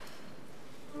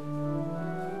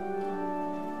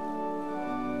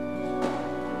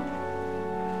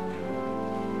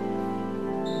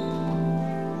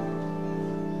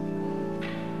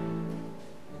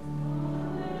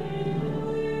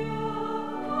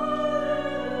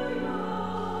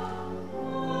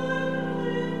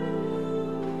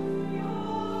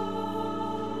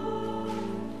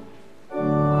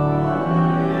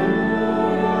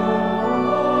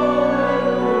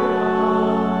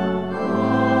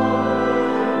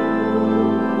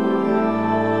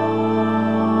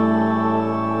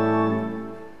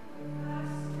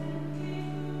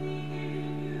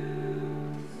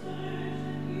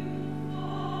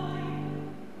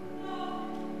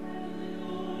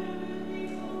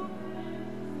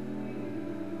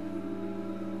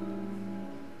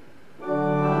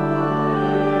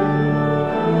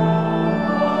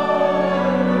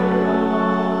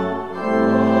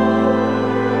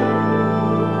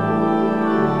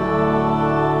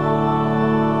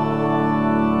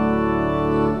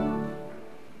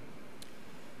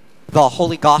The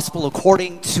Holy Gospel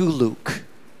according to Luke.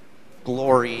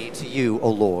 Glory to you, O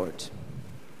Lord.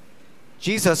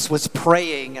 Jesus was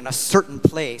praying in a certain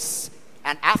place,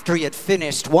 and after he had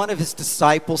finished, one of his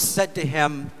disciples said to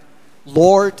him,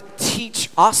 "Lord, teach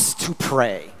us to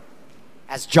pray,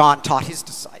 as John taught his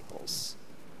disciples."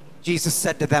 Jesus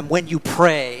said to them, "When you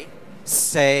pray,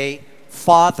 say,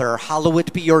 'Father,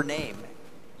 hallowed be your name.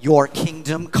 Your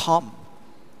kingdom come.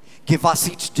 Give us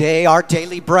each day our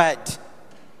daily bread.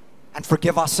 And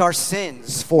forgive us our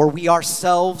sins, for we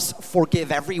ourselves forgive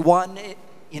everyone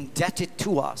indebted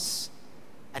to us.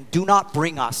 And do not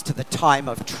bring us to the time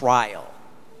of trial."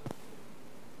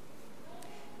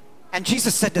 And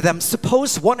Jesus said to them,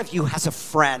 "Suppose one of you has a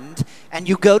friend, and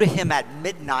you go to him at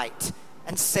midnight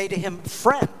and say to him,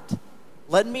 'Friend,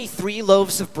 lend me 3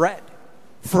 loaves of bread,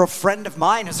 for a friend of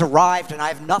mine has arrived, and I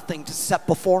have nothing to set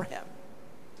before him.'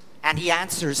 And he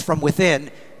answers from within,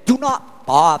 'Do not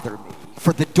bother me,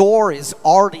 for the door is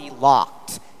already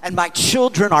locked, and my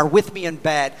children are with me in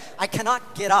bed. I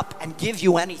cannot get up and give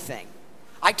you anything.'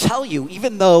 I tell you,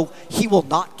 even though he will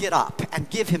not get up and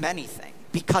give him anything,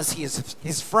 because he is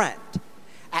his friend,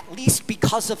 at least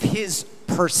because of his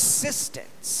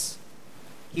persistence,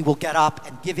 he will get up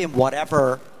and give him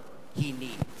whatever he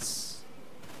needs.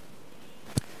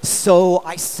 So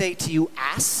I say to you,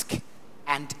 ask,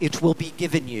 and it will be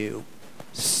given you.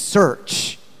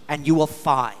 Search, and you will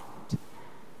find.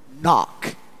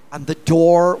 Knock, and the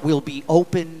door will be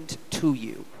opened to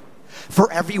you.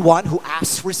 For everyone who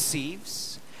asks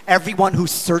receives, everyone who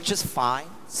searches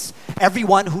finds,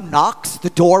 everyone who knocks, the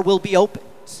door will be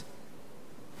opened.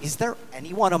 Is there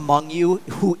anyone among you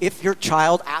who, if your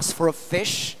child asks for a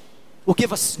fish, will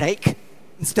give a snake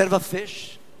instead of a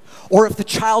fish? Or if the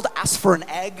child asks for an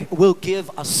egg, will give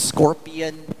a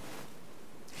scorpion?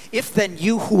 If then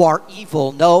you who are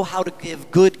evil know how to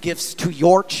give good gifts to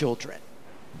your children,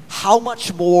 how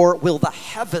much more will the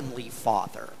Heavenly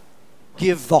Father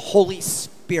give the Holy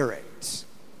Spirit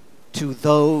to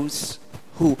those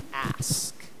who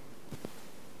ask?"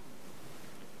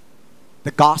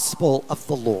 The Gospel of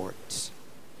the Lord.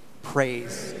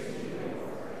 Praise.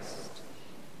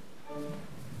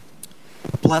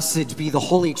 Blessed be the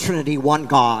Holy Trinity, one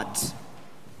God.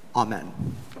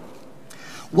 Amen.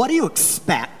 What do you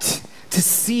expect to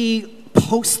see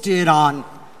posted on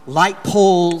light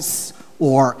poles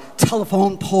or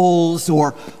telephone poles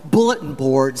or bulletin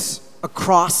boards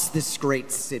across this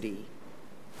great city?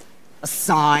 A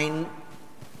sign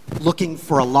looking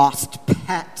for a lost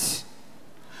pet,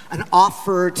 an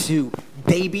offer to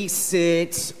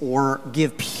babysit or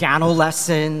give piano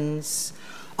lessons,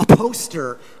 a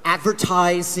poster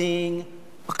advertising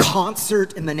a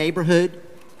concert in the neighborhood.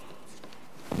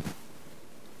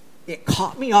 It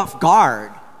caught me off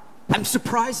guard. I'm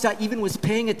surprised I even was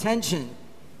paying attention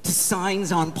to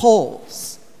signs on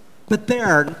poles. But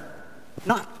there,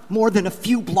 not more than a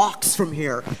few blocks from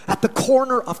here, at the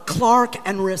corner of Clark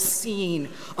and Racine,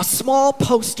 a small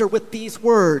poster with these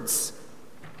words: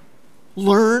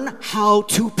 "Learn how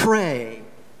to pray.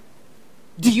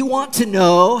 Do you want to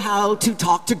know how to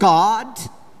talk to God?"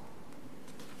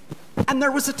 And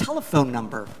there was a telephone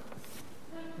number.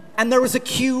 And there was a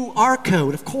QR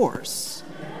code, of course.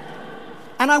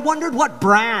 And I wondered what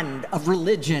brand of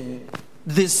religion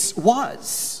this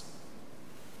was.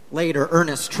 Later,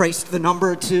 Ernest traced the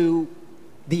number to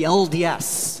the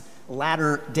LDS,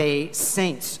 Latter-day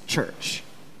Saints Church.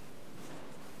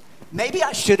 Maybe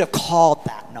I should have called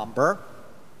that number.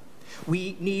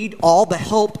 We need all the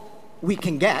help we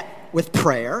can get with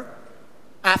prayer.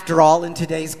 After all, in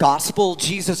today's gospel,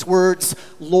 Jesus' words,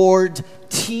 "Lord,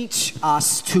 teach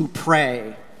us to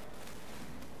pray."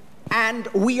 And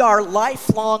we are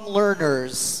lifelong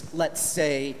learners, let's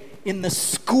say, in the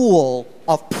school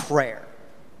of prayer.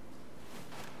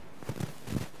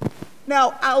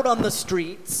 Now, out on the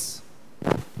streets,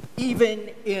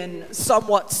 even in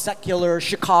somewhat secular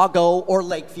Chicago or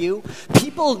Lakeview,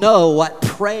 people know what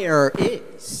prayer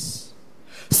is.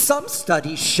 Some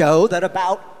studies show that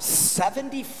about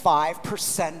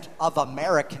 75% of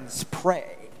Americans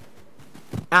pray,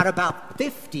 and about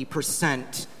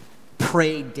 50%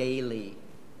 pray daily.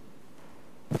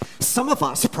 Some of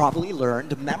us probably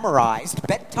learned memorized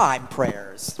bedtime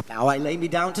prayers, "Now I lay me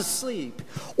down to sleep,"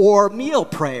 or meal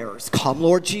prayers, "Come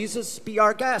Lord Jesus, be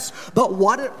our guest." But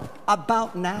what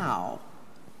about now?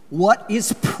 What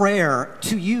is prayer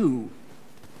to you?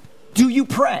 Do you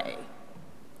pray?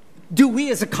 Do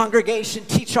we as a congregation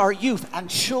teach our youth and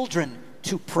children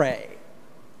to pray?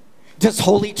 Does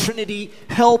Holy Trinity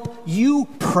help you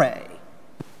pray?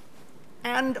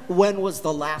 And when was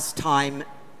the last time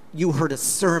you heard a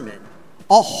sermon,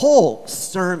 a whole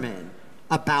sermon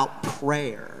about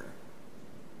prayer?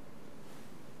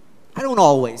 I don't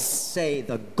always say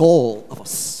the goal of a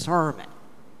sermon,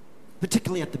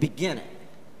 particularly at the beginning.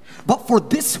 But for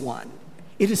this one,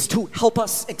 it is to help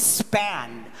us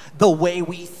expand the way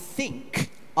we think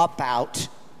about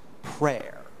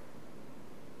prayer.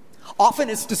 Often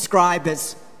it's described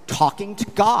as talking to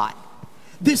God.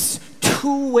 This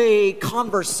two-way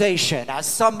conversation, as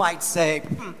some might say,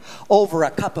 over a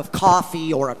cup of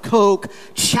coffee or a Coke,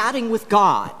 chatting with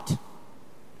God.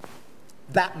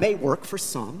 That may work for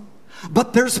some,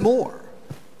 but there's more.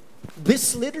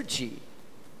 This liturgy,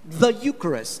 the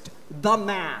Eucharist, the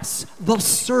Mass, the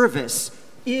service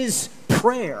is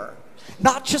prayer.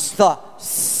 Not just the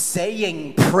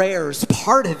saying prayers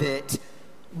part of it,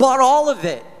 but all of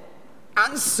it.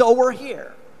 And so we're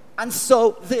here. And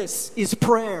so this is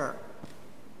prayer.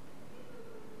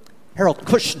 Harold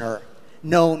Kushner,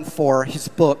 known for his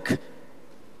book,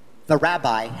 the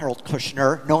rabbi, Harold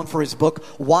Kushner, known for his book,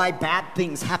 Why Bad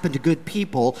Things Happen to Good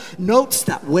People, notes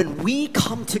that when we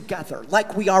come together,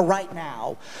 like we are right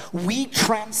now, we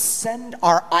transcend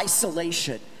our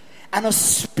isolation, and a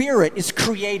spirit is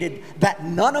created that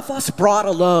none of us brought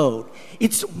alone.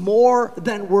 It's more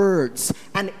than words,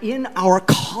 and in our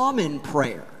common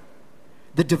prayer,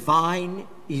 the divine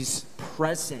is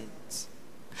present.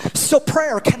 So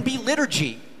prayer can be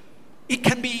liturgy. It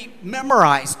can be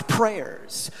memorized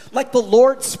prayers, like the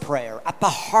Lord's Prayer at the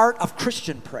heart of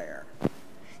Christian prayer.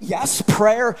 Yes,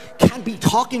 prayer can be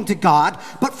talking to God,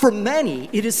 but for many,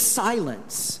 it is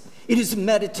silence. It is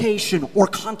meditation or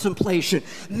contemplation.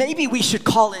 Maybe we should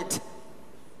call it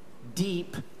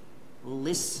deep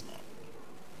listening.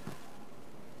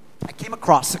 I came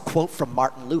across a quote from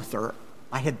Martin Luther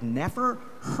I had never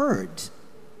heard.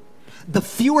 The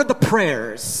fewer the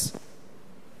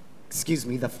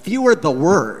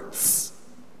words,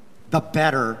 the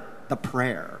better the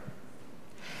prayer.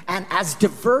 And as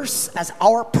diverse as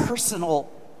our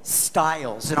personal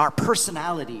styles and our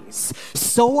personalities,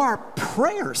 so our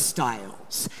prayer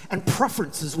styles and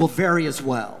preferences will vary as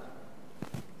well.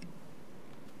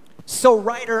 So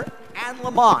writer Anne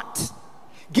Lamott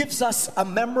gives us a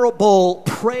memorable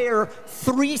prayer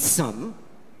threesome,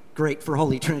 great for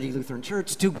Holy Trinity Lutheran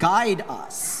Church, to guide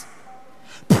us.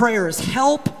 Prayers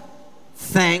help,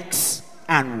 thanks,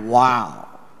 and wow.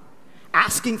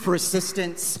 Asking for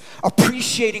assistance,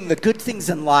 appreciating the good things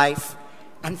in life,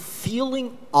 and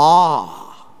feeling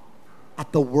awe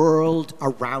at the world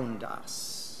around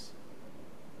us.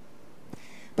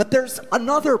 But there's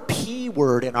another P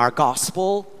word in our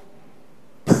gospel: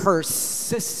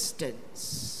 persistence.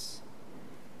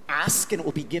 Ask and it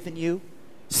will be given you.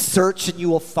 Search and you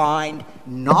will find.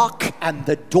 Knock and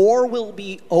the door will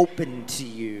be opened to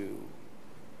you.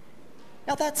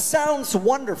 Now that sounds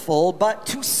wonderful, but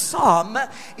to some,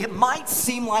 it might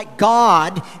seem like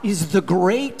God is the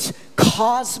great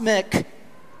cosmic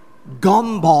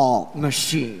gumball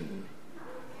machine.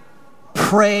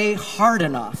 Pray hard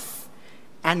enough,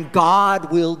 and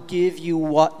God will give you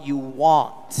what you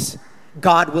want.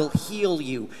 God will heal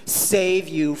you, save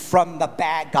you from the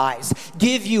bad guys,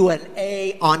 give you an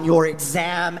A on your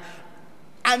exam,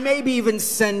 and maybe even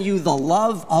send you the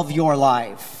love of your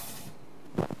life.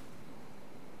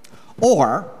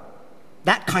 Or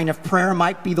that kind of prayer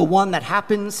might be the one that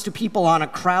happens to people on a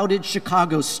crowded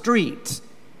Chicago street.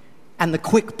 And the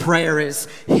quick prayer is,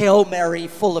 Hail Mary,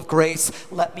 full of grace,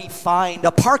 let me find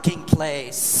a parking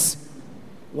place.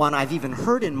 One I've even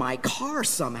heard in my car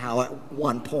somehow at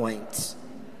one point.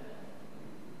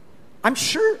 I'm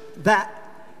sure that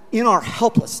in our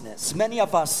helplessness, many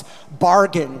of us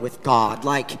bargain with God,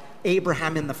 like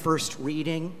Abraham in the first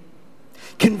reading,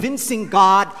 convincing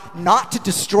God not to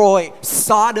destroy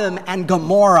Sodom and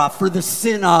Gomorrah for the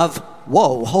sin of,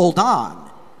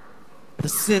 the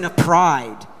sin of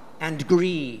pride and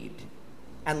greed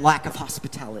and lack of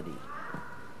hospitality.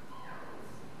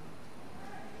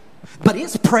 But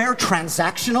is prayer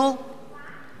transactional?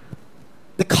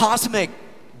 The cosmic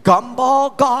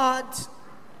gumball God?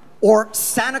 Or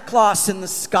Santa Claus in the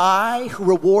sky who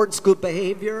rewards good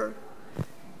behavior?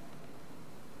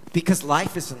 Because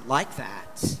life isn't like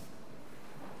that.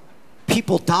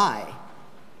 People die.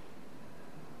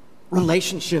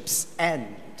 Relationships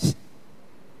end.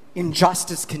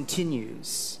 Injustice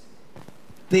continues.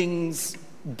 Things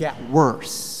get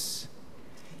worse.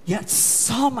 Yet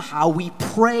somehow we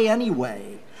pray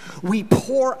anyway. We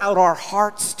pour out our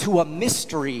hearts to a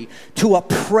mystery, to a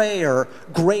prayer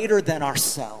greater than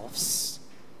ourselves.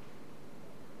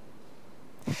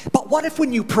 But what if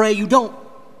when you pray you don't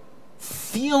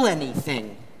feel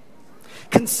anything?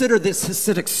 Consider this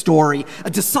Hasidic story.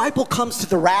 A disciple comes to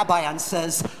the rabbi and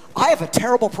says, I have a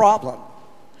terrible problem.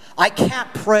 I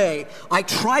can't pray. I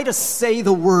try to say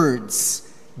the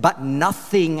words, but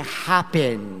nothing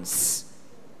happens.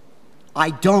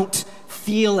 I don't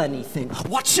feel anything.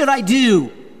 What should I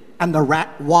do? And the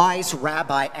wise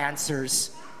rabbi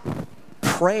answers,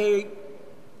 pray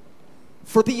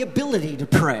for the ability to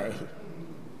pray.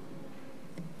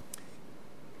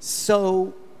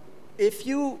 So, if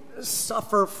you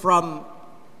suffer from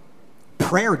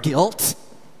prayer guilt,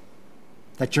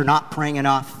 that you're not praying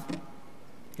enough,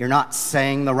 you're not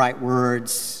saying the right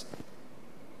words,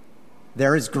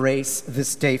 there is grace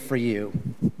this day for you.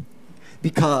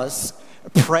 Because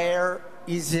prayer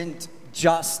isn't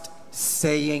just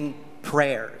saying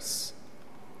prayers,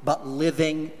 but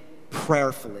living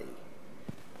prayerfully.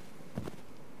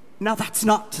 Now, that's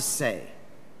not to say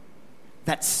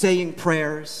that saying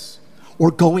prayers or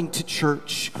going to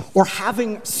church or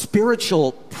having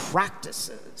spiritual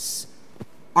practices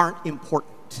aren't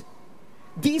important.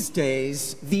 These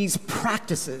days, these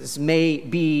practices may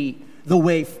be the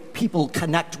way people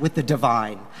connect with the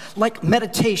divine, like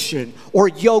meditation or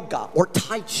yoga or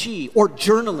Tai Chi or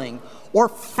journaling or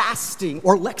fasting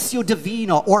or Lectio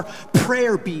Divina or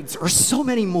prayer beads or so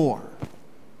many more.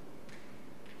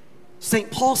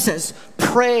 St. Paul says,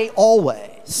 pray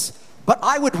always. But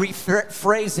I would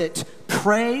rephrase it,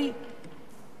 pray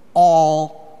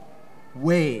all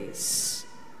ways.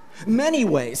 Many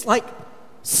ways, like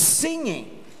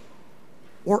singing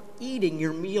or eating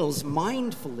your meals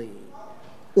mindfully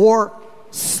or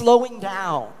slowing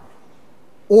down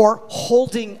or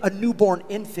holding a newborn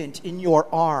infant in your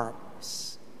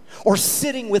arms or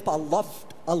sitting with a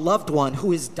loved one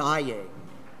who is dying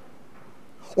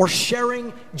or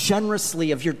sharing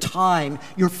generously of your time,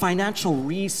 your financial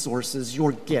resources,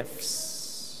 your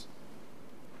gifts.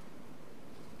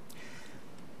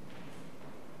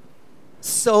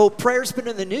 So prayer's been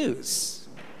in the news,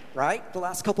 right, the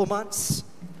last couple of months.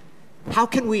 How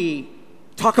can we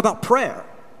talk about prayer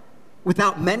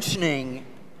without mentioning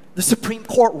the Supreme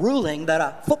Court ruling that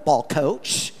a football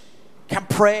coach can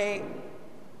pray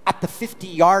at the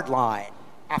 50-yard line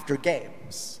after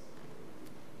games?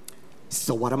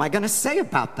 So what am I going to say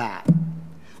about that?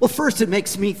 Well, first, it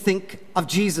makes me think of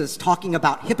Jesus talking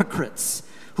about hypocrites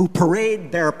who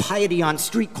parade their piety on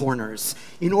street corners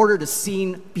in order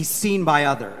to be seen by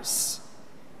others.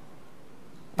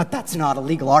 But that's not a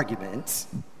legal argument.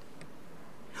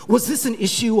 Was this an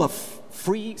issue of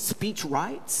free speech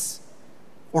rights?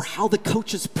 Or how the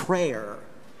coach's prayer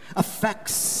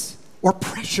affects or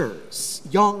pressures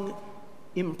young,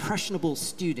 impressionable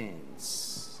students?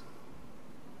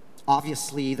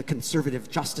 Obviously, the conservative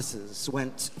justices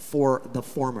went for the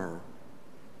former.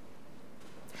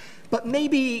 But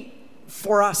maybe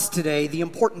for us today, the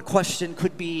important question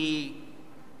could be,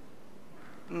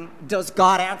 does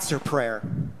God answer prayer?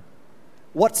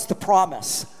 What's the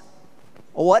promise?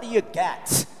 What do you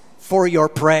get for your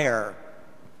prayer?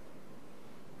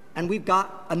 And we've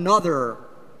got another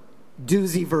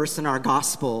doozy verse in our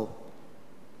gospel.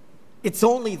 It's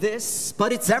only this,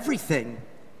 but it's everything.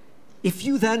 If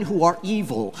you then, who are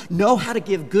evil, know how to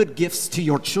give good gifts to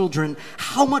your children,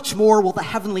 how much more will the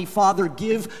Heavenly Father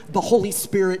give the Holy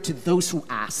Spirit to those who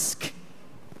ask?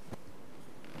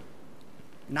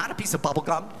 Not a piece of bubble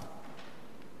gum,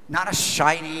 not a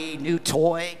shiny new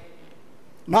toy,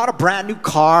 not a brand new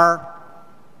car,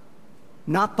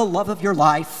 not the love of your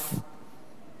life,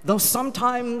 though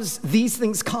sometimes these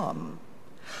things come.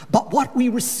 But what we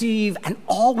receive and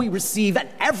all we receive and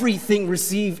everything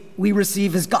we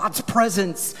receive is God's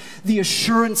presence, the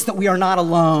assurance that we are not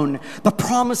alone, the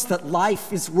promise that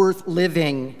life is worth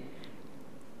living,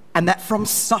 and that from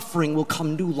suffering will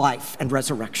come new life and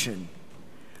resurrection.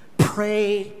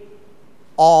 Pray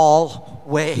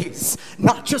always,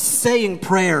 not just saying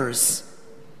prayers.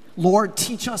 Lord,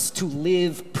 teach us to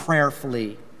live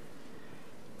prayerfully.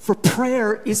 For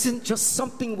prayer isn't just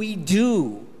something we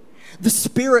do. The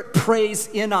Spirit prays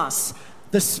in us.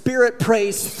 The Spirit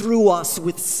prays through us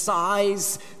with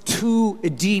sighs too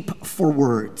deep for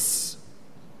words.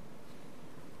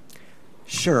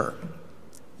 Sure,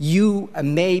 you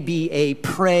may be a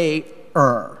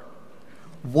prayer,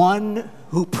 one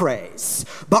who prays.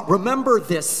 But remember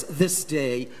this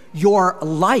day, your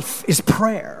life is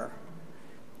prayer,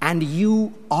 and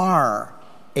you are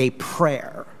a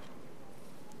prayer.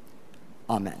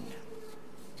 Amen.